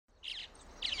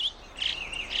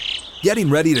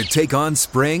Getting ready to take on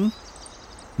spring?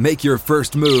 Make your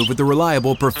first move with the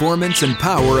reliable performance and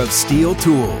power of Steel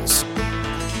tools.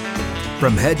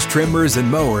 From hedge trimmers and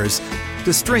mowers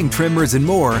to string trimmers and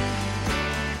more,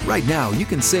 right now you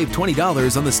can save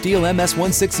 $20 on the Steel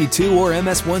MS-162 or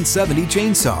MS-170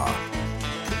 chainsaw.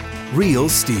 Real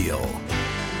Steel.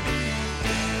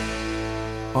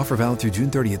 Offer valid through June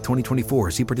 30th,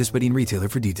 2024. See participating retailer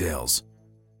for details.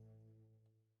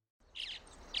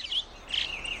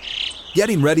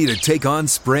 Getting ready to take on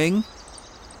spring?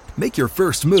 Make your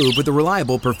first move with the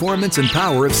reliable performance and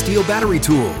power of Steel battery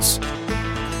tools.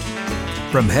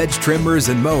 From hedge trimmers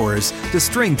and mowers to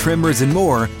string trimmers and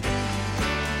more,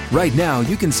 right now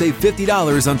you can save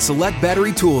 $50 on select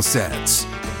battery tool sets.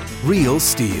 Real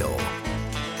Steel.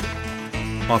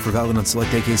 Offer valid on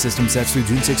select AK system sets through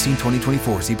June 16,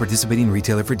 2024. See participating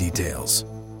retailer for details.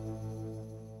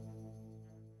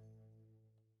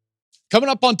 Coming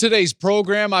up on today's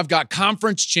program, I've got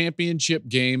conference championship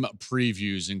game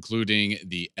previews, including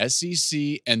the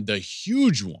SEC and the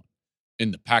huge one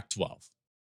in the Pac-12.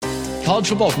 College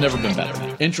football has never been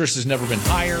better. Interest has never been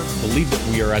higher. I believe that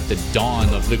we are at the dawn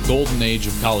of the golden age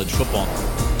of college football.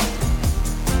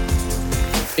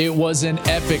 It was an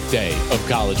epic day of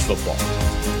college football.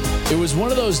 It was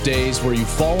one of those days where you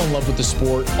fall in love with the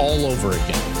sport all over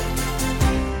again.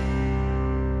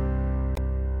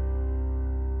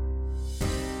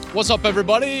 What's up,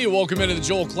 everybody? Welcome into the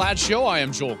Joel Klatt Show. I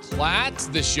am Joel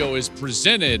Klatt. This show is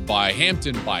presented by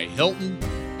Hampton by Hilton,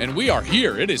 and we are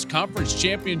here. It is conference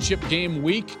championship game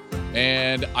week,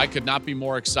 and I could not be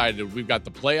more excited. We've got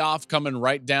the playoff coming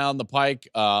right down the pike,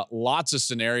 lots of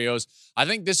scenarios. I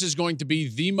think this is going to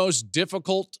be the most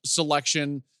difficult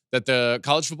selection that the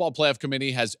College Football Playoff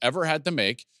Committee has ever had to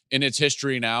make in its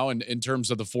history now in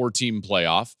terms of the 4-team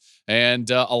playoff. And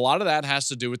a lot of that has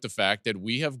to do with the fact that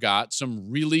we have got some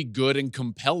really good and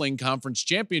compelling conference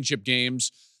championship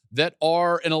games that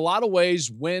are, in a lot of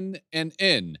ways, win and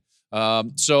in.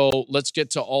 So let's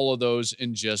get to all of those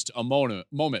in just a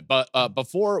moment. But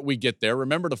before we get there,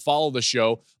 remember to follow the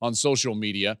show on social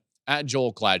media at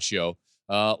Joel Klatt Show.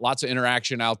 Lots of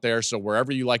interaction out there. So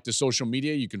wherever you like the social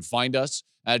media, you can find us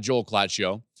at Joel Klatt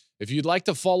Show. If you'd like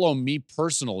to follow me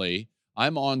personally,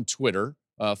 I'm on Twitter,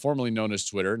 formerly known as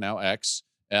Twitter, now X,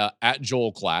 at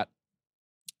Joel Klatt.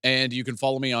 And you can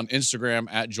follow me on Instagram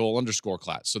at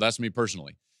Joel_Klatt. So that's me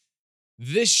personally.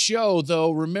 This show,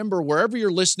 though, remember, wherever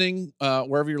you're listening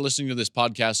to this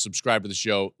podcast, subscribe to the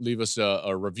show, leave us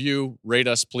a review, rate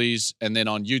us, please. And then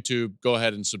on YouTube, go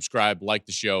ahead and subscribe, like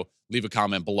the show, leave a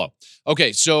comment below.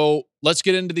 Okay, so let's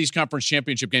get into these conference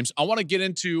championship games. I want to get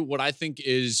into what I think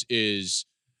is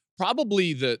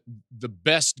probably the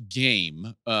best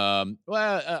game. I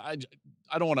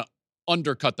don't want to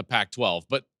undercut the Pac-12,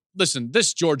 but listen,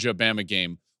 this Georgia-Bama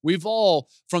game, we've all,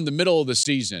 from the middle of the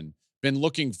season, been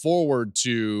looking forward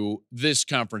to this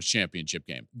conference championship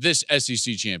game, this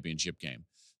SEC championship game,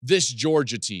 this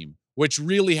Georgia team, which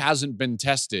really hasn't been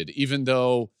tested, even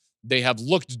though they have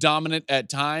looked dominant at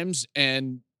times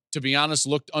and, to be honest,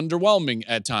 looked underwhelming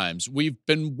at times. We've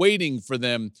been waiting for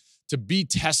them to be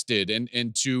tested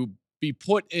and to be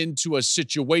put into a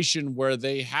situation where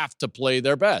they have to play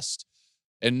their best.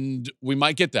 And we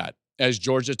might get that as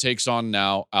Georgia takes on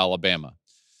now Alabama.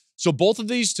 So both of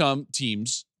these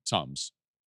teams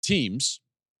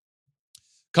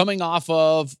coming off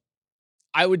of,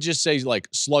 I would just say, like,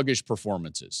 sluggish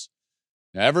performances.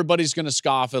 Now, everybody's going to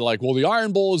scoff at, like, well, the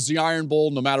Iron Bowl is the Iron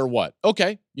Bowl no matter what.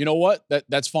 Okay, you know what?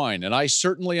 That's fine. And I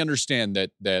certainly understand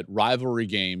that rivalry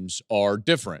games are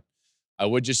different. I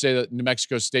would just say that New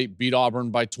Mexico State beat Auburn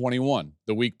by 21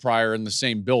 the week prior in the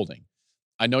same building.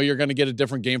 I know you're going to get a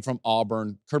different game from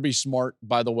Auburn. Kirby Smart,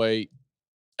 by the way,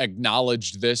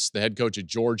 acknowledged this, the head coach at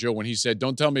Georgia, when he said,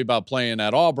 don't tell me about playing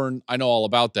at Auburn. I know all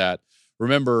about that.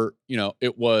 Remember,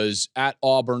 it was at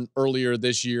Auburn earlier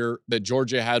this year that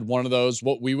Georgia had one of those,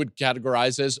 what we would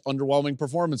categorize as underwhelming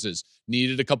performances.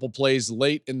 Needed a couple plays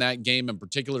late in that game, in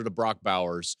particular to Brock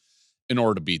Bowers, in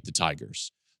order to beat the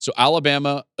Tigers. So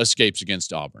Alabama escapes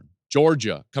against Auburn.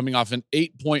 Georgia coming off an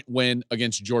 8-point win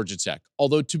against Georgia Tech.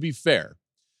 Although, to be fair,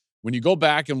 when you go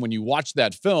back and when you watch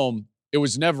that film, it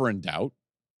was never in doubt.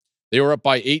 They were up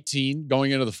by 18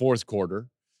 going into the fourth quarter.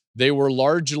 They were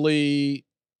largely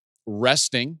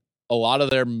resting a lot of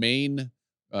their main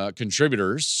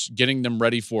contributors, getting them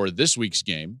ready for this week's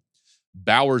game.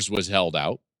 Bowers was held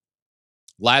out.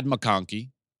 Ladd McConkey,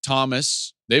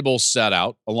 Thomas, they both sat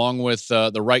out, along with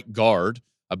the right guard.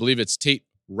 I believe it's Tate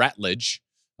Ratledge.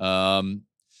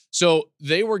 So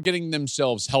they were getting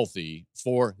themselves healthy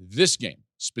for this game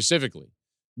specifically.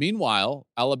 Meanwhile,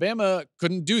 Alabama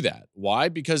couldn't do that. Why?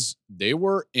 Because they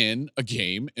were in a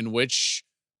game in which,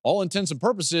 all intents and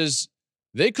purposes,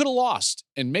 they could have lost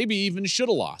and maybe even should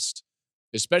have lost,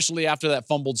 especially after that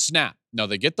fumbled snap. Now,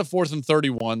 they get the 4th and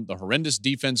 31, the horrendous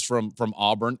defense from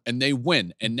Auburn, and they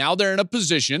win. And now they're in a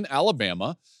position,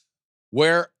 Alabama,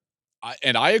 where,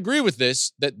 and I agree with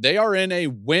this, that they are in a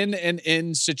win and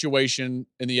in situation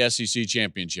in the SEC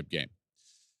championship game.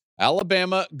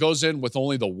 Alabama goes in with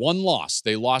only the one loss.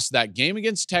 They lost that game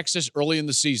against Texas early in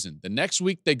the season. The next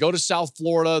week, they go to South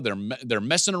Florida. They're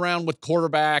messing around with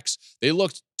quarterbacks. They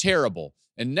looked terrible.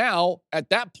 And now,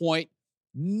 at that point,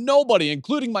 nobody,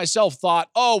 including myself, thought,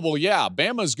 oh, well, yeah,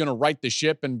 Bama's going to right the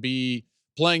ship and be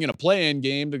playing in a play-in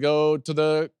game to go to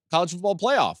the college football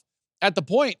playoff. At the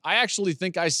point, I actually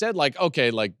think I said,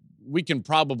 okay, we can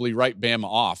probably write Bama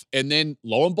off. And then,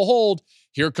 lo and behold,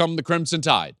 here come the Crimson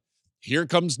Tide. Here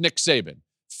comes Nick Saban,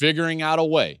 figuring out a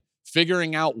way,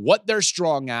 figuring out what they're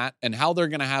strong at and how they're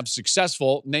going to have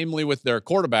successful, namely with their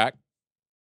quarterback,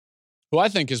 who I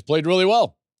think has played really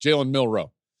well, Jalen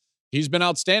Milroe. He's been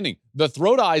outstanding. The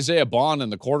throw to Isaiah Bond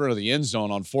in the corner of the end zone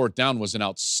on 4th down was an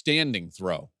outstanding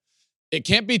throw. It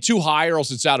can't be too high or else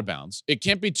it's out of bounds. It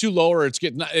can't be too low or it's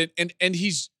getting and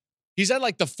he's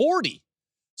at the 40.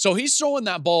 So he's throwing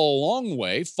that ball a long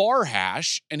way, far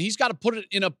hash, and he's got to put it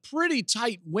in a pretty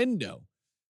tight window.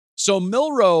 So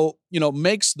Milroe,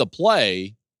 makes the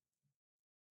play.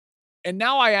 And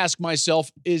now I ask myself,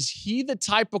 is he the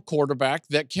type of quarterback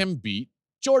that can beat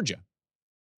Georgia?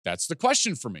 That's the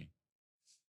question for me.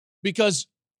 Because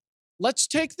let's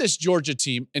take this Georgia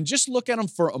team and just look at them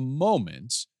for a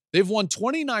moment. They've won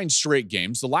 29 straight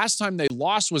games. The last time they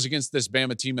lost was against this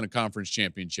Bama team in a conference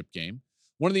championship game.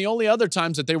 One of the only other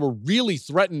times that they were really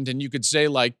threatened and you could say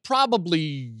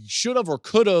probably should have or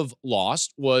could have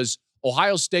lost was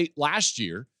Ohio State last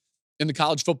year in the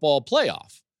college football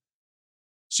playoff.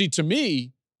 See, to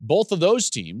me, both of those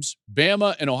teams,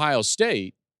 Bama and Ohio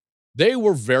State, they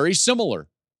were very similar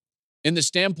in the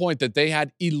standpoint that they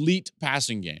had elite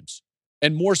passing games.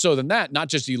 And more so than that, not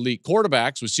just elite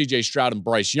quarterbacks with C.J. Stroud and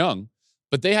Bryce Young,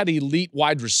 but they had elite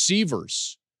wide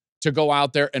receivers to go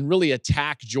out there and really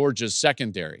attack Georgia's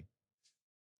secondary.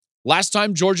 Last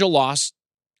time Georgia lost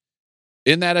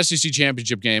in that SEC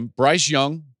championship game, Bryce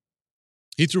Young,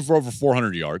 he threw for over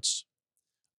 400 yards.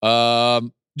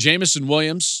 Jamison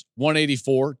Williams,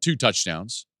 184, 2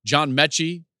 touchdowns. John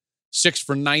Mechie, 6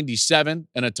 for 97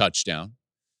 and a touchdown.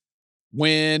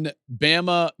 When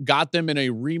Bama got them in a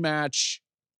rematch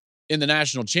in the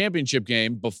national championship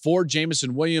game, before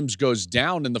Jamison Williams goes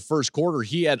down in the first quarter,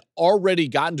 he had already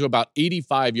gotten to about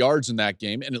 85 yards in that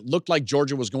game, and it looked like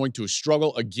Georgia was going to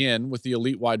struggle again with the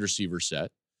elite wide receiver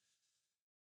set.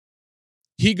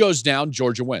 He goes down,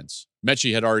 Georgia wins.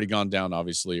 Mechie had already gone down,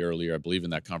 obviously, earlier, I believe, in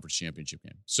that conference championship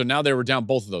game. So now they were down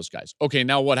both of those guys. Okay,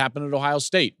 now what happened at Ohio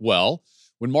State? Well,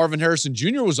 when Marvin Harrison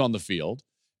Jr. was on the field,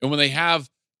 and when they have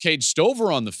Cade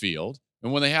Stover on the field,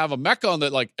 and when they have a Mecca on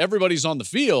that, everybody's on the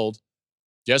field,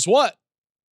 guess what?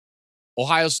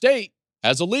 Ohio State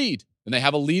has a lead, and they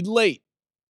have a lead late.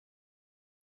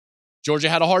 Georgia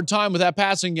had a hard time with that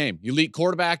passing game. Elite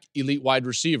quarterback, elite wide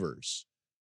receivers.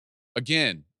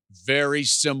 Again, very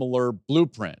similar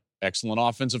blueprint. Excellent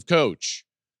offensive coach.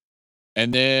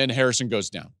 And then Harrison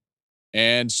goes down.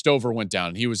 And Stover went down,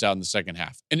 and he was out in the second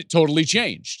half. And it totally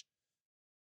changed.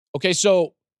 Okay,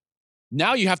 so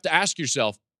now you have to ask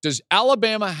yourself, does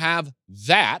Alabama have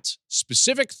that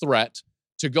specific threat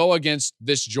to go against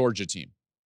this Georgia team?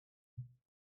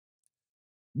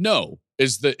 No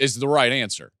is the right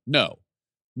answer. No.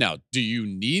 Now, do you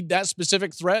need that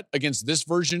specific threat against this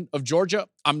version of Georgia?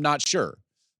 I'm not sure.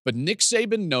 But Nick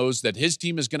Saban knows that his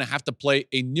team is going to have to play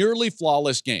a nearly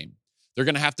flawless game. They're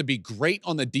going to have to be great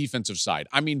on the defensive side.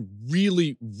 I mean,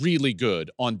 really, really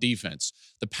good on defense.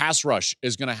 The pass rush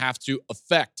is going to have to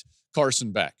affect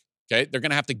Carson Beck. Okay, they're going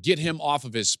to have to get him off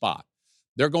of his spot.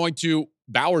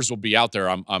 Bowers will be out there,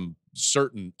 I'm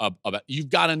certain of it. You've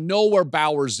got to know where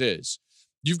Bowers is.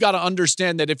 You've got to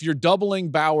understand that if you're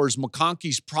doubling Bowers,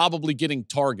 McConkey's probably getting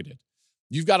targeted.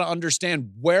 You've got to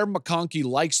understand where McConkey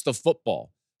likes the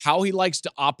football, how he likes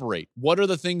to operate, what are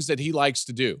the things that he likes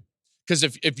to do. Because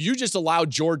if you just allow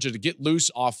Georgia to get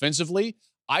loose offensively,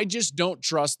 I just don't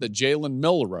trust that Jalen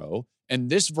Milroe and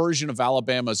this version of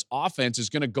Alabama's offense is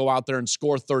going to go out there and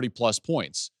score 30-plus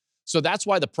points. So that's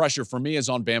why the pressure for me is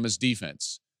on Bama's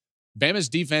defense. Bama's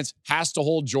defense has to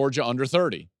hold Georgia under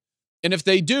 30. And if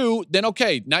they do, then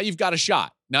okay, now you've got a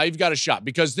shot.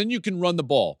 Because then you can run the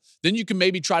ball. Then you can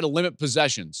maybe try to limit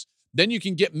possessions. Then you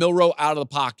can get Milroe out of the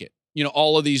pocket.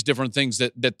 All of these different things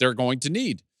that they're going to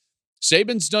need.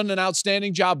 Saban's done an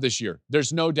outstanding job this year.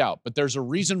 There's no doubt, but there's a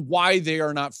reason why they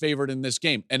are not favored in this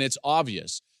game, and it's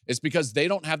obvious. It's because they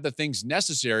don't have the things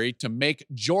necessary to make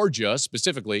Georgia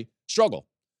specifically struggle.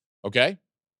 Okay?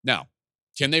 Now,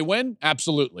 can they win?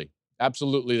 Absolutely.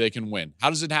 Absolutely, they can win. How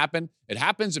does it happen? It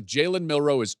happens if Jalen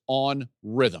Milroe is on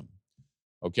rhythm.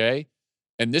 Okay?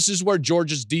 And this is where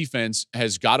Georgia's defense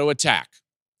has got to attack.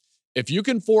 If you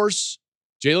can force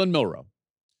Jalen Milroe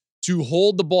to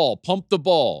hold the ball, pump the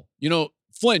ball,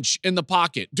 flinch in the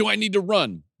pocket, do I need to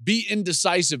run, be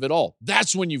indecisive at all,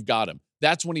 that's when you've got him.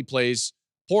 That's when he plays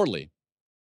poorly.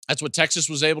 That's what Texas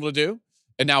was able to do.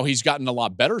 And now he's gotten a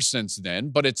lot better since then,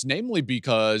 but it's namely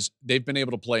because they've been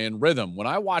able to play in rhythm. When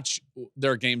I watch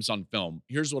their games on film,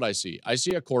 here's what I see. I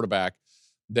see a quarterback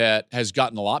that has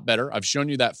gotten a lot better. I've shown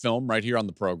you that film right here on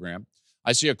the program.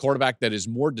 I see a quarterback that is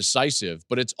more decisive,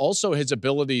 but it's also his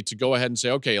ability to go ahead and say,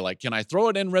 okay, can I throw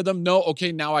it in rhythm? No.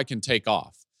 Okay, now I can take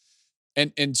off.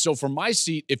 And so from my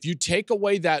seat, if you take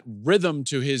away that rhythm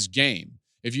to his game,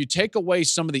 if you take away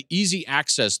some of the easy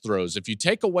access throws, if you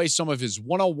take away some of his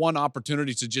one-on-one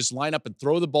opportunities to just line up and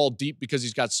throw the ball deep because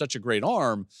he's got such a great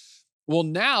arm, well,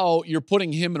 now you're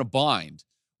putting him in a bind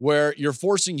where you're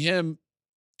forcing him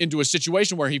into a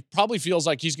situation where he probably feels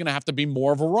like he's going to have to be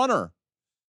more of a runner.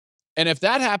 And if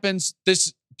that happens,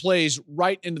 this plays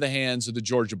right into the hands of the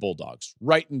Georgia Bulldogs,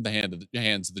 right in the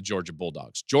hands of the Georgia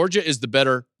Bulldogs. Georgia is the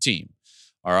better team.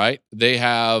 All right. They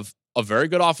have a very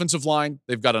good offensive line.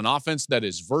 They've got an offense that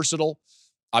is versatile.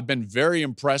 I've been very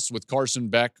impressed with Carson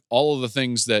Beck, all of the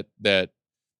things that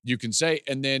you can say.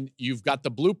 And then you've got the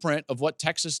blueprint of what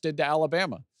Texas did to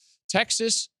Alabama.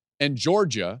 Texas and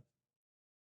Georgia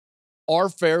are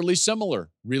fairly similar,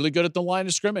 really good at the line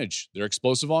of scrimmage. They're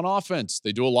explosive on offense.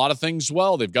 They do a lot of things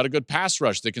well. They've got a good pass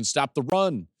rush. They can stop the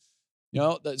run.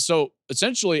 So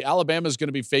essentially Alabama is going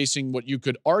to be facing what you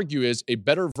could argue is a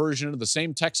better version of the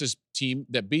same Texas team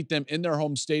that beat them in their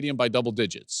home stadium by double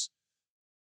digits.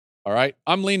 All right.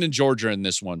 I'm leaning Georgia in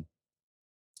this one.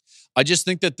 I just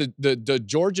think that the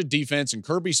Georgia defense and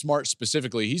Kirby Smart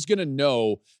specifically, he's going to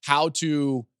know how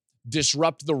to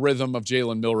disrupt the rhythm of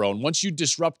Jalen Milroe. And once you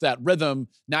disrupt that rhythm,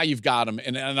 now you've got him.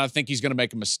 And I think he's going to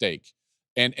make a mistake.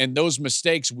 And those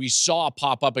mistakes we saw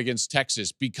pop up against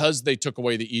Texas because they took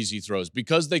away the easy throws,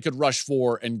 because they could rush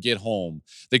 4 and get home.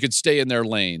 They could stay in their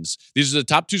lanes. These are the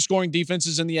top 2 scoring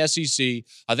defenses in the SEC.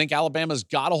 I think Alabama's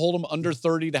got to hold them under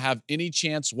 30 to have any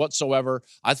chance whatsoever.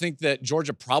 I think that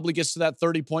Georgia probably gets to that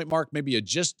 30-point mark, maybe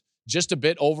just a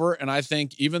bit over. And I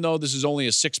think even though this is only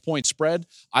a 6-point spread,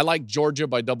 I like Georgia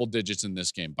by double digits in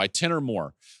this game, by 10 or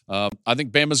more. I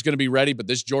think Bama's going to be ready, but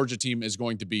this Georgia team is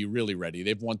going to be really ready.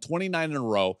 They've won 29 in a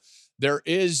row. There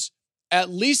is at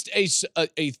least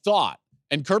a thought,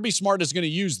 and Kirby Smart is going to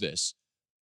use this.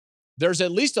 There's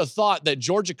at least a thought that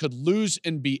Georgia could lose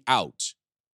and be out.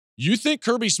 You think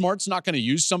Kirby Smart's not going to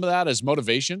use some of that as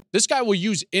motivation? This guy will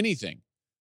use anything.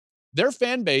 Their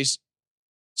fan base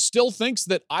still thinks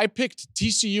that I picked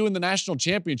TCU in the national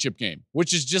championship game,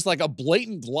 which is just like a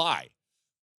blatant lie.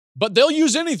 But they'll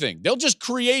use anything. They'll just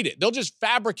create it. They'll just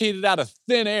fabricate it out of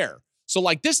thin air. So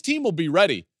this team will be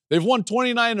ready. They've won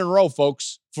 29 in a row,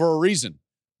 folks, for a reason.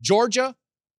 Georgia,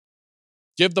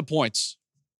 give the points.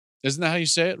 Isn't that how you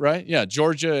say it, right? Yeah,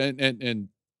 Georgia and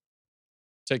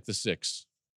take the 6.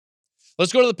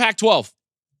 Let's go to the Pac-12.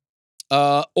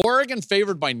 Oregon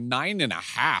favored by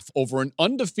 9.5 over an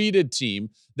undefeated team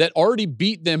that already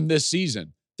beat them this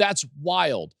season. That's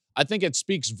wild. I think it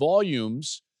speaks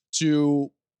volumes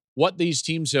to what these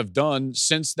teams have done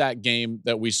since that game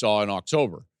that we saw in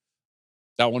October.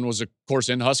 That one was, of course,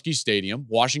 in Husky Stadium.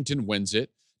 Washington wins it.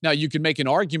 Now, you can make an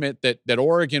argument that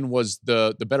Oregon was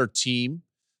the better team.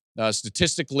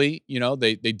 Statistically,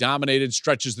 they dominated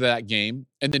stretches of that game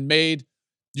and then made,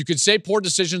 you could say, poor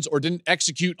decisions or didn't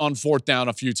execute on 4th down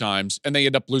a few times, and they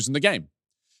end up losing the game.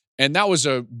 And that was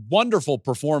a wonderful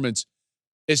performance,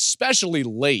 especially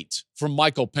late from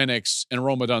Michael Penix and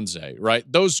Rome Odunze, right?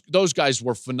 Those guys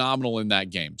were phenomenal in that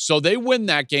game. So they win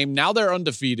that game. Now they're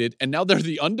undefeated, and now they're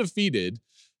the undefeated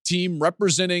team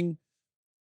representing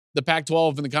the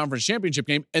Pac-12 in the conference championship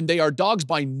game, and they are dogs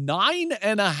by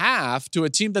 9.5 to a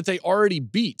team that they already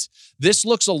beat. This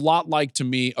looks a lot like, to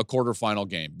me, a quarterfinal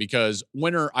game because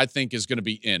winner, I think, is going to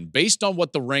be in based on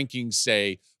what the rankings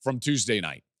say from Tuesday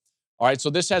night. All right, so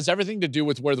this has everything to do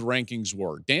with where the rankings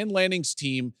were. Dan Lanning's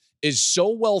team is so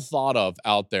well thought of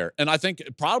out there, and I think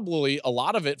probably a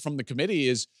lot of it from the committee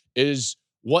is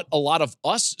what a lot of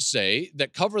us say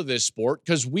that cover this sport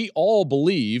because we all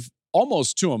believe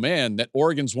almost to a man that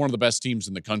Oregon's one of the best teams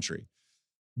in the country.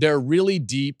 They're really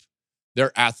deep.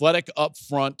 They're athletic up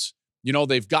front.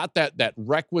 They've got that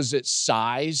requisite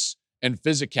size and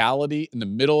physicality in the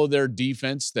middle of their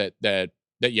defense that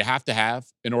you have to have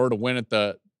in order to win at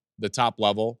the top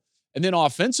level. And then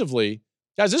offensively,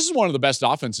 guys, this is one of the best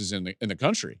offenses in the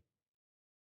country.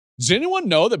 Does anyone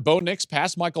know that Bo Nix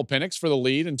passed Michael Penix for the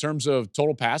lead in terms of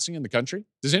total passing in the country?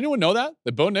 Does anyone know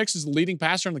that Bo Nix is the leading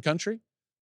passer in the country?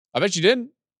 I bet you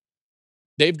didn't.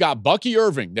 They've got Bucky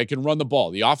Irving that can run the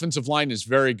ball. The offensive line is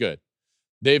very good.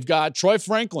 They've got Troy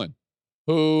Franklin,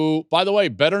 who, by the way,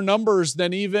 better numbers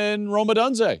than even Rome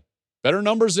Odunze. Better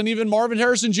numbers than even Marvin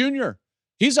Harrison Jr.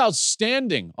 He's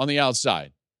outstanding on the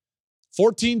outside.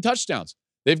 14 touchdowns.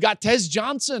 They've got Tez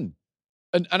Johnson,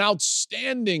 an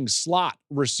outstanding slot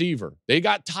receiver. They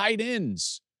got tight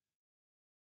ends.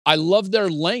 I love their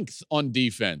length on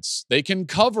defense. They can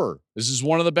cover. This is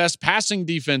one of the best passing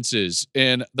defenses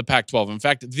in the Pac-12. In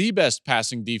fact, the best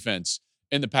passing defense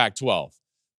in the Pac-12.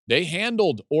 They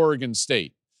handled Oregon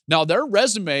State. Now, their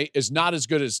resume is not as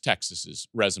good as Texas's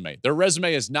resume. Their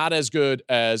resume is not as good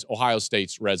as Ohio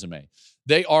State's resume.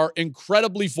 They are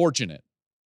incredibly fortunate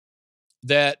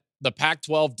that the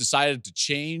Pac-12 decided to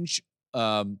change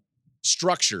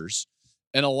structures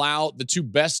and allow the two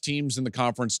best teams in the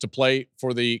conference to play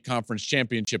for the conference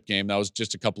championship game. That was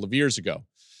just a couple of years ago.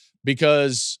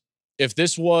 Because if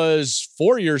this was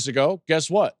 4 years ago, guess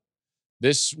what?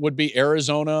 This would be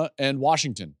Arizona and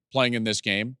Washington playing in this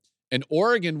game. And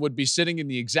Oregon would be sitting in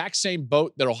the exact same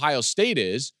boat that Ohio State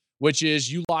is, which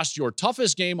is you lost your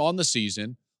toughest game on the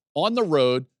season on the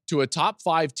road to a top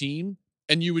 5 team,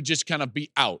 and you would just kind of be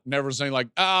out. Never saying like,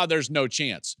 there's no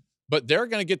chance. But they're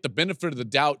going to get the benefit of the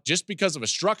doubt just because of a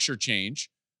structure change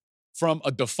from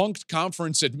a defunct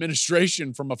conference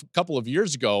administration from a couple of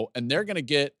years ago, and they're going to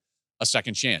get a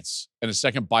second chance and a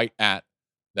second bite at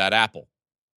that apple.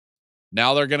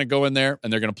 Now they're going to go in there,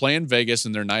 and they're going to play in Vegas,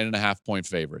 and they're 9.5-point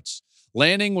favorites.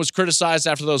 Lanning was criticized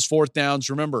after those fourth downs.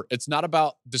 Remember, it's not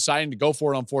about deciding to go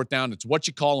for it on fourth down. It's what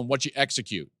you call and what you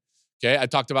execute. Okay, I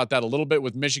talked about that a little bit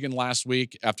with Michigan last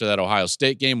week after that Ohio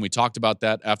State game. We talked about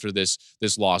that after this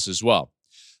loss as well.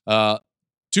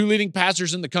 Two leading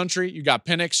passers in the country. You got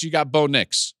Penix, you got Bo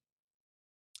Nix.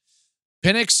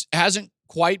 Penix hasn't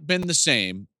quite been the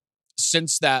same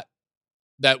since that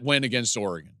win against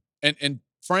Oregon. And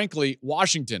frankly,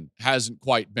 Washington hasn't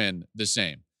quite been the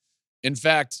same. In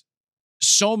fact,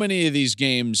 so many of these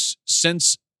games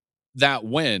since that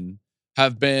win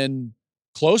have been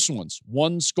close ones,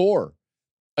 one score,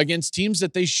 against teams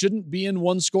that they shouldn't be in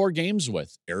one-score games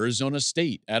with. Arizona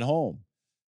State at home.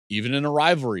 Even in a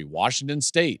rivalry, Washington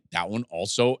State, that one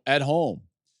also at home.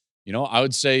 You know, I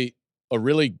would say a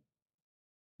really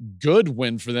good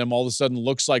win for them all of a sudden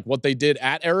looks like what they did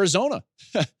at Arizona,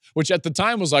 which at the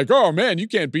time was like, oh, man, you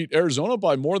can't beat Arizona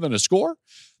by more than a score.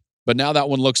 But now that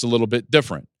one looks a little bit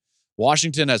different.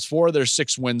 Washington has 4 of their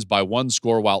 6 wins by 1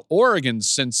 score, while Oregon,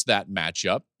 since that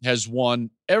matchup, has won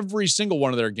every single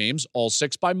one of their games, all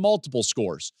 6 by multiple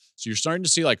scores. So you're starting to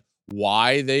see like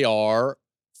why they are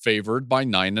favored by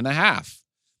 9.5.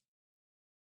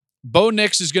 Bo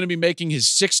Nix is going to be making his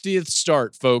 60th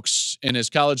start, folks, in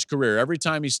his college career. Every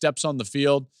time he steps on the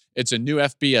field, it's a new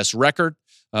FBS record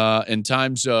in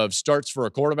times of starts for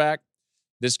a quarterback.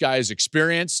 This guy is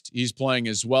experienced. He's playing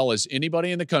as well as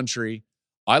anybody in the country.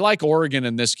 I like Oregon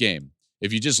in this game.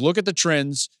 If you just look at the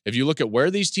trends, if you look at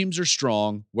where these teams are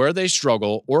strong, where they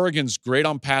struggle, Oregon's great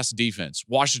on pass defense.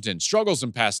 Washington struggles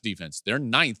in pass defense. They're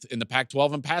 9th in the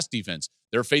Pac-12 in pass defense.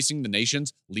 They're facing the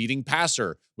nation's leading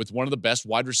passer with one of the best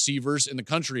wide receivers in the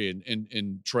country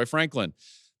in Troy Franklin.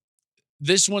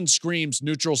 This one screams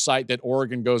neutral site that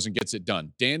Oregon goes and gets it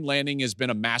done. Dan Lanning has been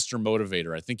a master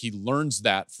motivator. I think he learns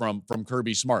that from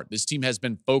Kirby Smart. This team has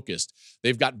been focused.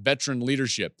 They've got veteran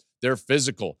leadership. They're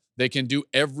physical. They can do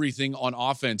everything on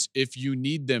offense if you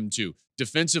need them to.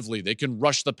 Defensively, they can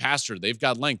rush the passer. They've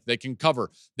got length. They can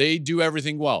cover. They do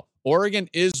everything well. Oregon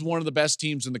is one of the best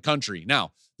teams in the country.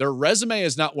 Now, their resume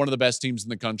is not one of the best teams in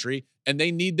the country, and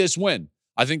they need this win.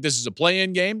 I think this is a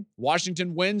play-in game.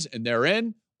 Washington wins, and they're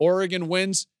in. Oregon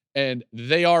wins, and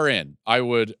they are in. I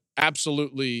would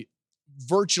absolutely,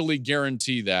 virtually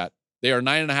guarantee that. They are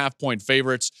 9.5-point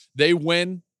favorites. They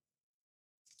win.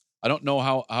 I don't know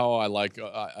how I like.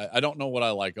 I don't know what I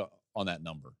like on that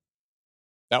number.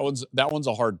 That one's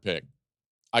a hard pick.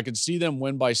 I could see them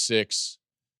win by 6.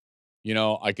 You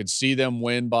know, I could see them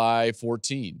win by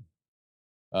 14.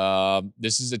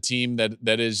 This is a team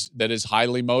that is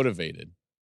highly motivated.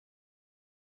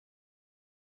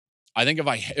 I think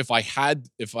if I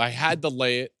had to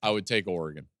lay it, I would take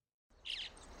Oregon.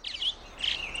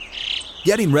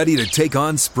 Getting ready to take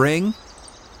on spring?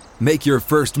 Make your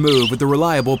first move with the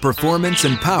reliable performance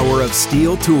and power of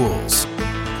Steel tools.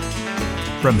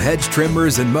 From hedge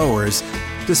trimmers and mowers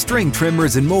to string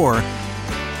trimmers and more.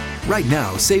 Right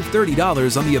now, save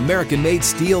 $30 on the American-made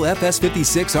Steel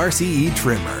FS56 RCE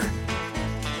trimmer.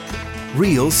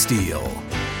 Real STIHL.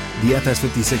 The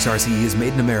FS56 RCE is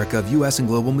made in America of U.S. and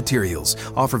global materials.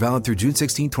 Offer valid through June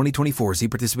 16, 2024. See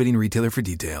participating retailer for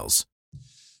details.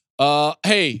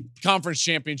 Hey, conference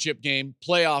championship game,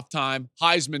 playoff time,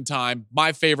 Heisman time,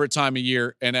 my favorite time of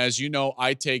year. And as you know,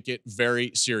 I take it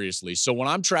very seriously. So when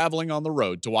I'm traveling on the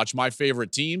road to watch my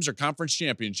favorite teams or conference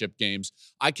championship games,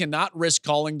 I cannot risk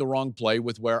calling the wrong play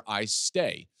with where I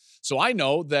stay. So I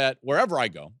know that wherever I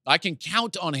go, I can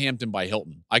count on Hampton by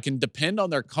Hilton. I can depend on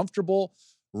their comfortable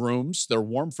rooms, their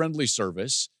warm, friendly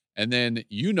service, and then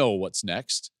you know what's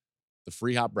next, the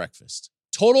free hot breakfast.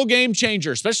 Total game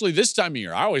changer, especially this time of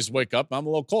year. I always wake up, I'm a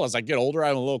little cold. As I get older,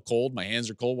 I'm a little cold. My hands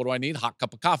are cold. What do I need? Hot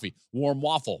cup of coffee, warm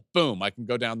waffle. Boom, I can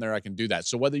go down there. I can do that.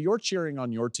 So whether you're cheering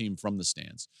on your team from the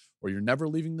stands or you're never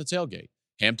leaving the tailgate,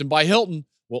 Hampton by Hilton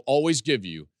will always give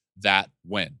you that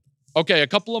win. Okay, a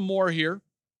couple of more here.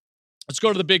 Let's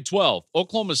go to the Big 12.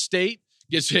 Oklahoma State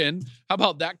gets in. How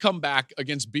about that comeback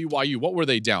against BYU? What were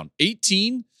they down?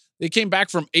 18? They came back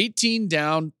from 18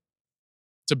 down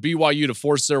to BYU to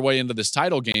force their way into this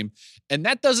title game. And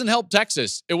that doesn't help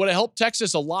Texas. It would have helped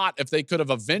Texas a lot if they could have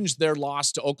avenged their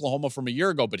loss to Oklahoma from a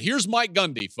year ago. But here's Mike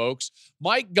Gundy, folks.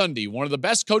 Mike Gundy, one of the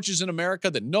best coaches in America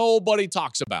that nobody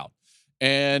talks about.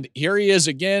 And here he is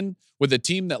again with a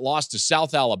team that lost to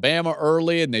South Alabama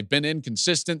early, and they've been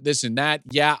inconsistent, this and that.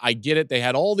 Yeah, I get it. They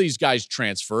had all these guys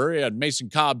transfer. They had Mason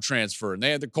Cobb transfer, and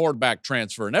they had the quarterback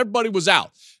transfer, and everybody was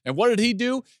out. And what did he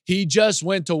do? He just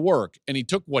went to work, and he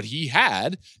took what he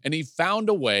had, and he found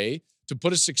a way to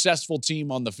put a successful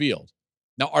team on the field.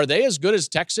 Now, are they as good as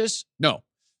Texas? No,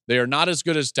 they are not as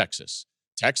good as Texas.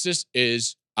 Texas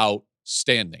is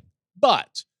outstanding.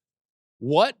 But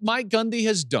what Mike Gundy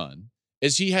has done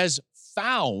is he has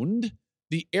found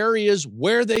the areas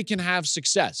where they can have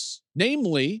success,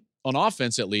 namely, on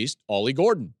offense at least, Ollie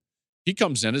Gordon. He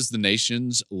comes in as the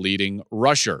nation's leading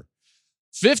rusher.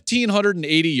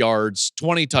 1,580 yards,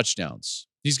 20 touchdowns.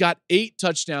 He's got 8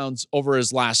 touchdowns over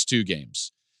his last 2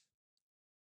 games.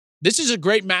 This is a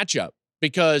great matchup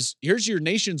because here's your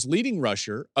nation's leading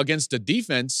rusher against a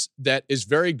defense that is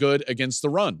very good against the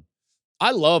run. I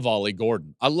love Ollie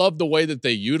Gordon. I love the way that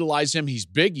they utilize him. He's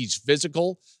big. He's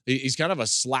physical. He's kind of a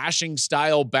slashing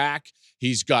style back.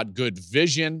 He's got good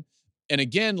vision. And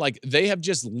again, like they have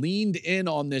just leaned in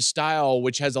on this style,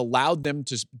 which has allowed them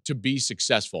to be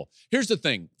successful. Here's the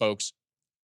thing, folks.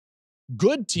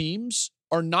 Good teams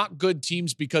are not good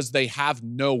teams because they have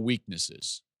no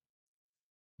weaknesses.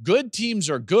 Good teams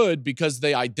are good because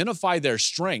they identify their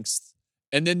strengths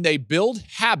and then they build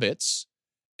habits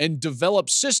and develop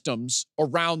systems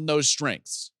around those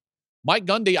strengths. Mike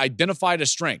Gundy identified a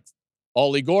strength.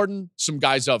 Ollie Gordon, some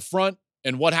guys up front,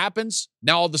 and what happens?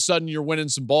 Now all of a sudden you're winning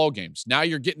some ball games. Now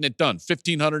you're getting it done.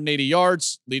 1,580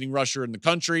 yards, leading rusher in the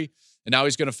country, and now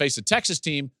he's going to face a Texas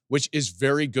team, which is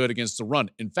very good against the run.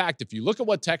 In fact, if you look at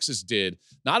what Texas did,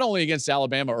 not only against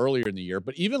Alabama earlier in the year,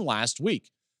 but even last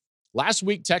week. Last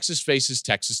week, Texas faces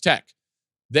Texas Tech.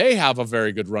 They have a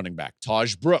very good running back,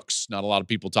 Taj Brooks. Not a lot of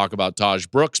people talk about Taj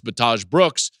Brooks, but Taj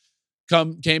Brooks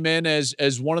came in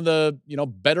as one of the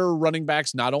better running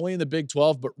backs, not only in the Big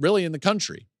 12, but really in the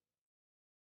country.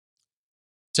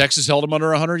 Texas held him under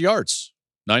 100 yards,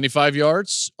 95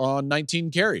 yards on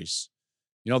 19 carries.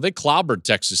 They clobbered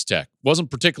Texas Tech. Wasn't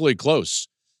particularly close.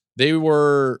 They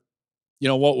were,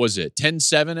 what was it,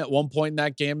 10-7 at one point in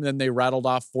that game, and then they rattled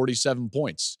off 47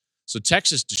 points. So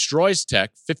Texas destroys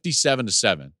Tech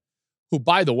 57-7, who,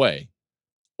 by the way,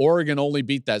 Oregon only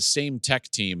beat that same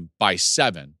Tech team by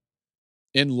 7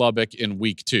 in Lubbock in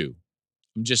week 2.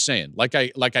 I'm just saying, like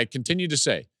I continue to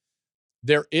say,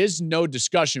 there is no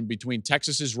discussion between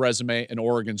Texas's resume and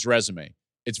Oregon's resume.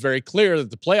 It's very clear that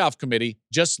the playoff committee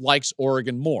just likes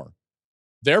Oregon more.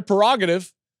 Their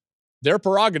prerogative,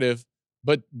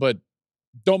 but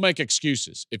don't make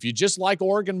excuses. If you just like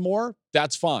Oregon more,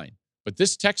 that's fine. But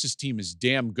this Texas team is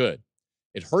damn good.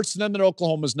 It hurts them that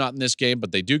Oklahoma's not in this game,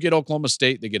 but they do get Oklahoma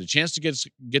State. They get a chance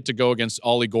to get to go against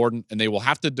Ollie Gordon, and they will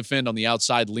have to defend on the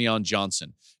outside Leon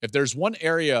Johnson. If there's one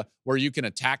area where you can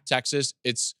attack Texas,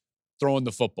 it's throwing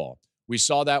the football. We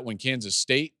saw that when Kansas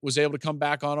State was able to come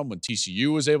back on them, when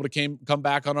TCU was able to come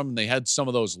back on them, and they had some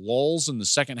of those lulls in the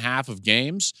second half of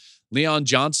games. Leon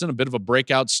Johnson, a bit of a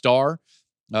breakout star.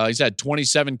 He's had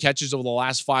 27 catches over the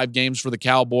last 5 games for the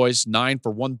Cowboys, 9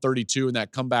 for 132 in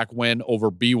that comeback win over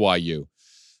BYU.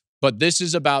 But this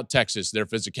is about Texas, their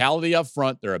physicality up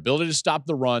front, their ability to stop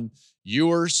the run.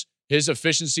 Ewers, his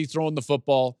efficiency throwing the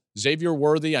football. Xavier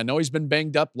Worthy, I know he's been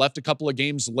banged up, left a couple of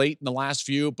games late in the last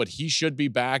few, but he should be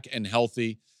back and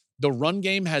healthy. The run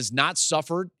game has not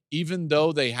suffered, even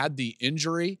though they had the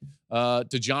injury to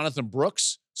Jonathan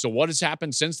Brooks. So what has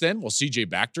happened since then? Well, C.J.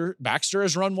 Baxter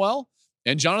has run well,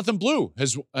 and Jonathan Blue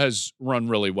has run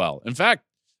really well. In fact,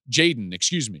 Jaden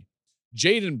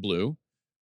Blue,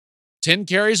 10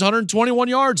 carries, 121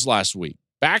 yards last week.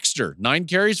 Baxter, 9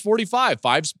 carries, 45,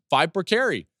 five per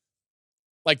carry.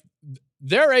 Like,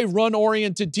 they're a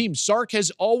run-oriented team. Sark has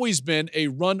always been a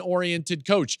run-oriented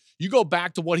coach. You go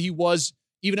back to what he was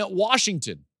even at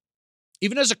Washington,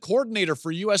 even as a coordinator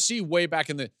for USC way back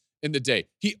in the day.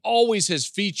 He always has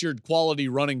featured quality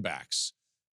running backs.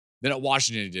 Then at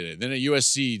Washington, he did it. Then at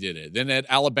USC, he did it. Then at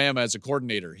Alabama as a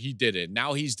coordinator, he did it.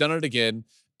 Now he's done it again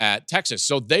at Texas.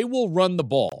 So they will run the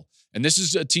ball. And this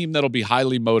is a team that'll be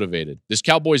highly motivated. This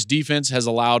Cowboys defense has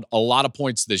allowed a lot of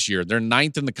points this year. They're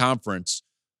 9th in the conference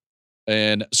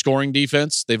in scoring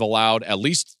defense. They've allowed at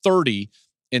least 30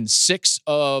 in 6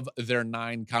 of their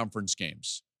 9 conference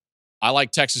games. I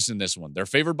like Texas in this one. They're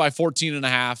favored by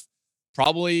 14.5.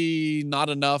 Probably not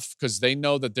enough because they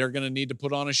know that they're going to need to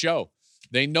put on a show.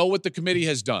 They know what the committee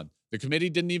has done. The committee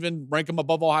didn't even rank them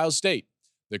above Ohio State.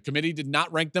 The committee did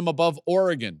not rank them above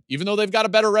Oregon, even though they've got a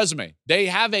better resume. They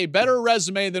have a better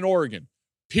resume than Oregon,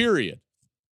 period.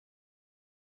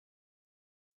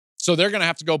 So they're going to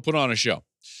have to go put on a show.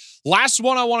 Last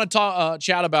one I want to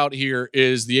chat about here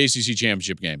is the ACC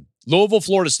championship game. Louisville,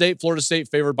 Florida State. Florida State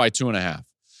favored by 2.5.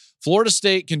 Florida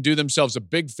State can do themselves a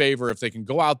big favor if they can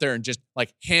go out there and just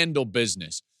handle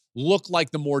business. Look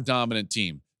like the more dominant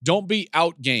team. Don't be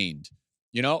outgained.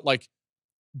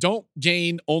 Don't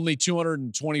gain only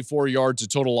 224 yards of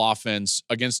total offense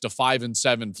against a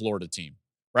 5-7 Florida team,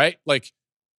 right?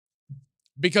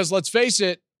 Because let's face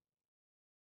it,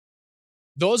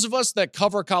 those of us that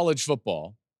cover college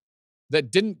football that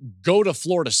didn't go to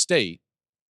Florida State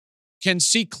can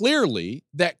see clearly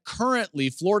that currently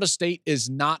Florida State is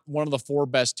not one of the 4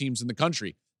 best teams in the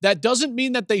country. That doesn't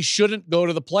mean that they shouldn't go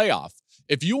to the playoff.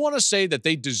 If you want to say that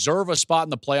they deserve a spot in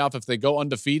the playoff if they go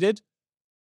undefeated,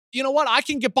 you know what? I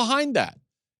can get behind that.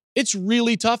 It's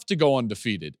really tough to go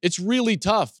undefeated. It's really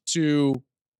tough to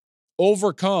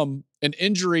overcome an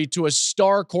injury to a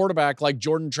star quarterback like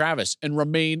Jordan Travis and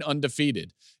remain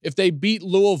undefeated. If they beat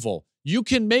Louisville, you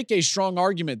can make a strong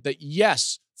argument that,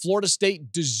 yes, Florida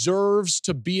State deserves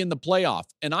to be in the playoff,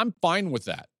 and I'm fine with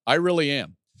that. I really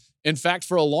am. In fact,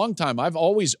 for a long time, I've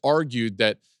always argued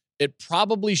that it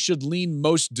probably should lean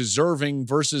most deserving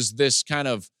versus this kind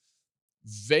of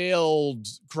veiled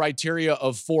criteria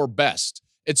of 4 best.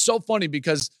 It's so funny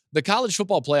because the College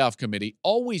Football Playoff Committee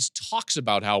always talks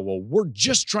about how, well, we're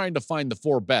just trying to find the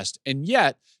 4 best. And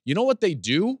yet, you know what they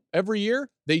do every year?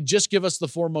 They just give us the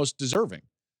 4 most deserving.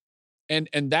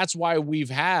 And that's why we've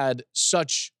had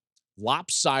such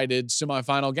lopsided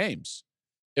semifinal games.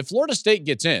 If Florida State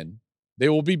gets in, they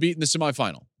will be beaten the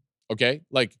semifinal. Okay?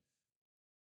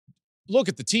 Look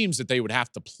at the teams that they would have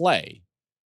to play.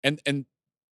 And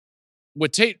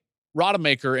with Tate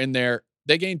Rodemaker in there,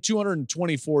 they gained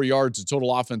 224 yards of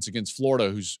total offense against Florida,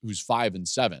 who's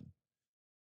 5-7.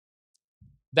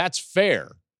 That's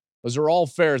fair. Those are all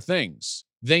fair things.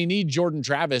 They need Jordan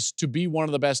Travis to be one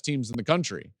of the best teams in the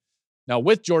country. Now,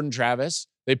 with Jordan Travis,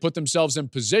 they put themselves in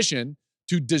position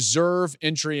to deserve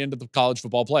entry into the college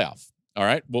football playoff. All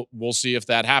right, we'll see if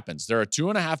that happens. They're a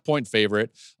 2.5-point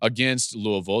favorite against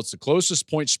Louisville. It's the closest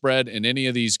point spread in any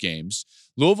of these games.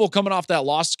 Louisville coming off that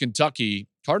loss to Kentucky.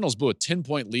 Cardinals blew a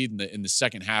 10-point lead in the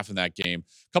second half in that game.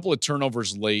 A couple of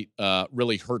turnovers late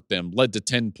really hurt them, led to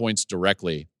 10 points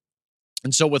directly.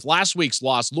 And so with last week's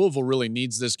loss, Louisville really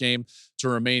needs this game to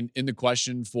remain in the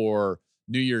question for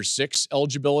New Year's 6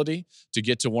 eligibility to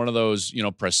get to one of those,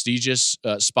 prestigious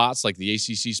spots like the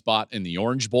ACC spot in the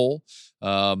Orange Bowl.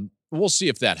 We'll see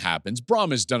if that happens.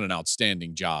 Brom has done an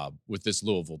outstanding job with this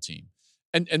Louisville team.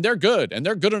 And they're good. And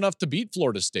they're good enough to beat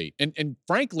Florida State. And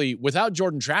frankly, without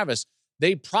Jordan Travis,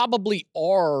 they probably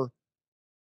are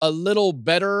a little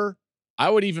better. I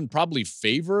would even probably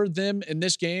favor them in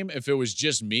this game if it was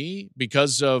just me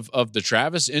because of the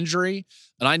Travis injury.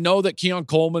 And I know that Keon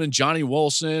Coleman and Johnny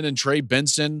Wilson and Trey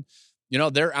Benson,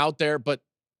 they're out there, but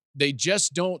they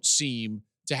just don't seem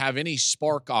to have any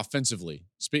spark offensively,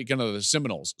 speaking of the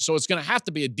Seminoles. So it's going to have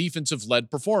to be a defensive-led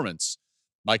performance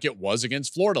like it was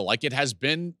against Florida, like it has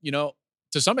been, to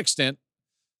some extent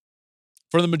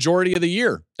for the majority of the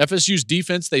year. FSU's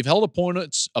defense, they've held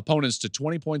opponents to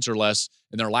 20 points or less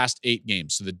in their last 8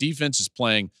 games. So the defense is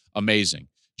playing amazing.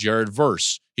 Jared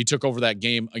Verse, he took over that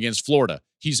game against Florida.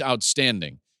 He's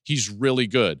outstanding. He's really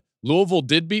good. Louisville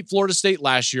did beat Florida State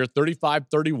last year,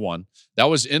 35-31. That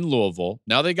was in Louisville.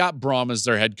 Now they got Braum as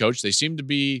their head coach. They seem to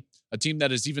be a team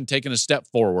that has even taken a step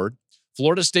forward.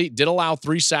 Florida State did allow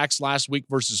 3 sacks last week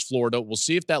versus Florida. We'll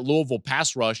see if that Louisville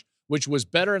pass rush, which was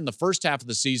better in the first half of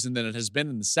the season than it has been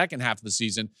in the second half of the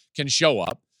season, can show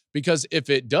up. Because if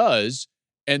it does,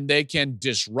 and they can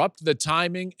disrupt the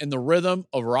timing and the rhythm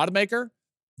of Rodemaker,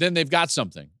 then they've got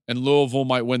something. And Louisville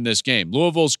might win this game.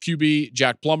 Louisville's QB,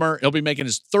 Jack Plummer, he'll be making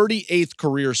his 38th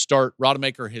career start.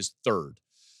 Rodemaker, his 3rd.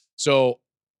 So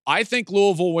I think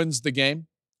Louisville wins the game.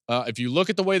 If you look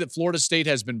at the way that Florida State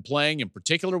has been playing, in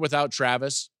particular without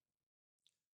Travis,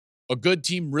 a good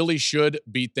team really should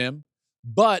beat them.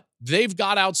 But they've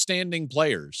got outstanding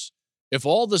players. If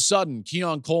all of a sudden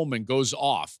Keon Coleman goes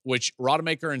off, which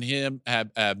Rodemaker and him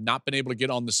have not been able to get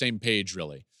on the same page,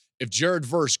 really. If Jared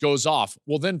Verse goes off,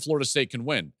 well, then Florida State can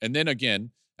win. And then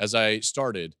again, as I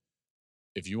started,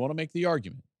 if you want to make the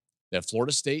argument that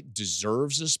Florida State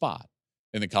deserves a spot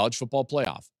in the college football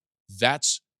playoff,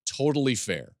 that's totally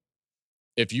fair.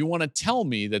 If you want to tell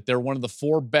me that they're one of the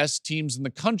 4 best teams in the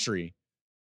country,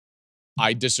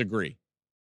 I disagree.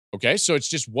 Okay, so it's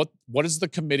just what does the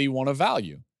committee want to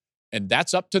value? And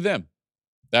that's up to them.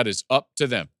 That is up to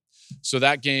them. So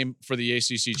that game for the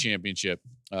ACC championship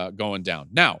going down.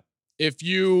 Now, if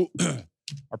you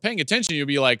are paying attention, you'll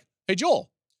be like, hey,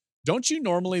 Joel, don't you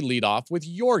normally lead off with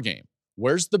your game?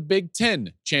 Where's the Big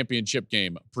Ten championship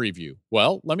game preview?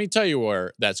 Well, let me tell you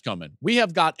where that's coming. We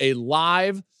have got a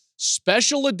live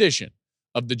special edition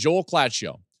of the Joel Klatt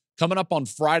Show coming up on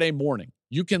Friday morning.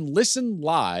 You can listen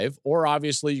live, or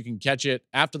obviously you can catch it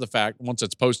after the fact once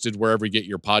it's posted wherever you get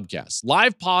your podcasts.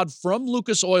 Live pod from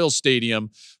Lucas Oil Stadium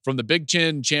from the Big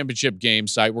Ten Championship game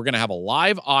site. We're going to have a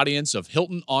live audience of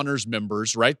Hilton Honors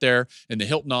members right there in the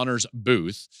Hilton Honors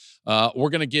booth. We're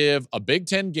going to give a Big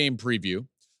Ten game preview.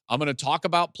 I'm going to talk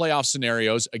about playoff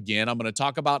scenarios. Again, I'm going to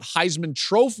talk about Heisman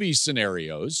Trophy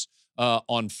scenarios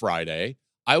on Friday.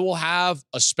 I will have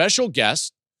a special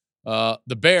guest.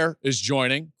 The Bear is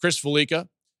joining. Chris Felica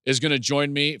is going to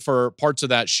join me for parts of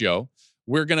that show.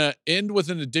 We're going to end with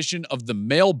an edition of the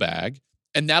Mailbag,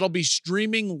 and that'll be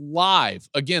streaming live,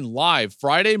 again, live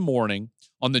Friday morning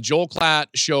on the Joel Klatt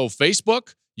Show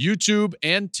Facebook, YouTube,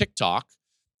 and TikTok,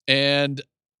 and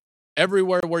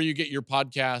everywhere where you get your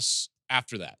podcasts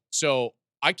after that. So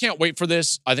I can't wait for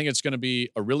this. I think it's going to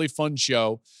be a really fun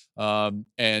show.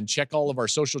 And check all of our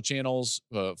social channels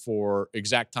for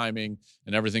exact timing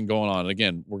and everything going on. And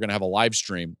again, we're going to have a live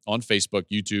stream on Facebook,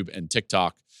 YouTube, and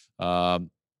TikTok. And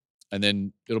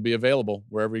then it'll be available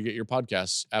wherever you get your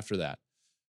podcasts after that.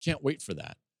 Can't wait for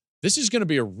that. This is going to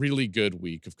be a really good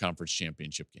week of conference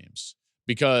championship games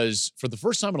because for the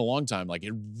first time in a long time,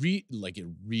 it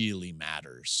really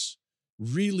matters.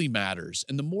 Really matters.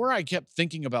 And the more I kept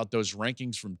thinking about those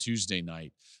rankings from Tuesday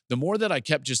night, the more that I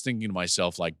kept just thinking to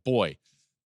myself, boy,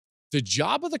 the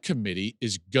job of the committee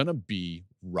is going to be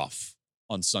rough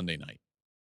on Sunday night.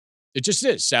 It just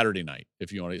is. Saturday night,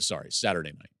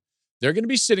 Saturday night. They're going to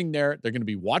be sitting there. They're going to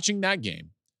be watching that game.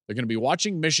 They're going to be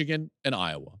watching Michigan and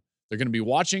Iowa. They're going to be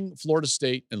watching Florida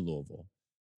State and Louisville.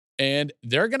 And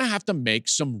they're going to have to make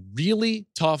some really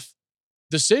tough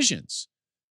decisions.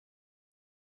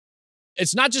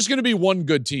 It's not just going to be one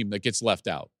good team that gets left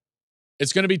out.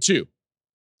 It's going to be 2.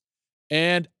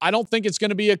 And I don't think it's going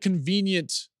to be a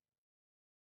convenient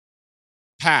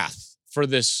path for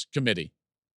this committee.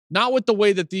 Not with the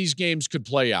way that these games could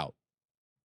play out.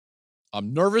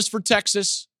 I'm nervous for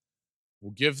Texas.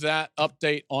 We'll give that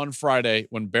update on Friday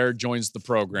when Bear joins the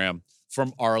program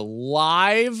from our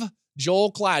live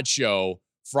Joel Klatt Show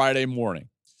Friday morning.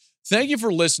 Thank you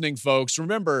for listening, folks.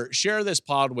 Remember, share this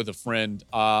pod with a friend.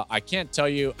 I can't tell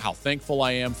you how thankful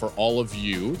I am for all of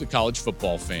you, the college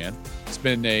football fan. It's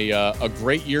been a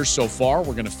great year so far.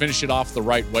 We're going to finish it off the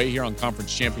right way here on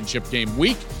Conference Championship Game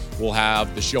Week. We'll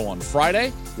have the show on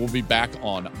Friday. We'll be back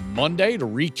on Monday to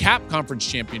recap Conference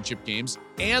Championship games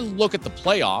and look at the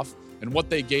playoff and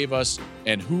what they gave us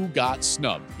and who got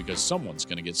snubbed, because someone's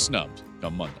going to get snubbed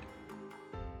come Monday.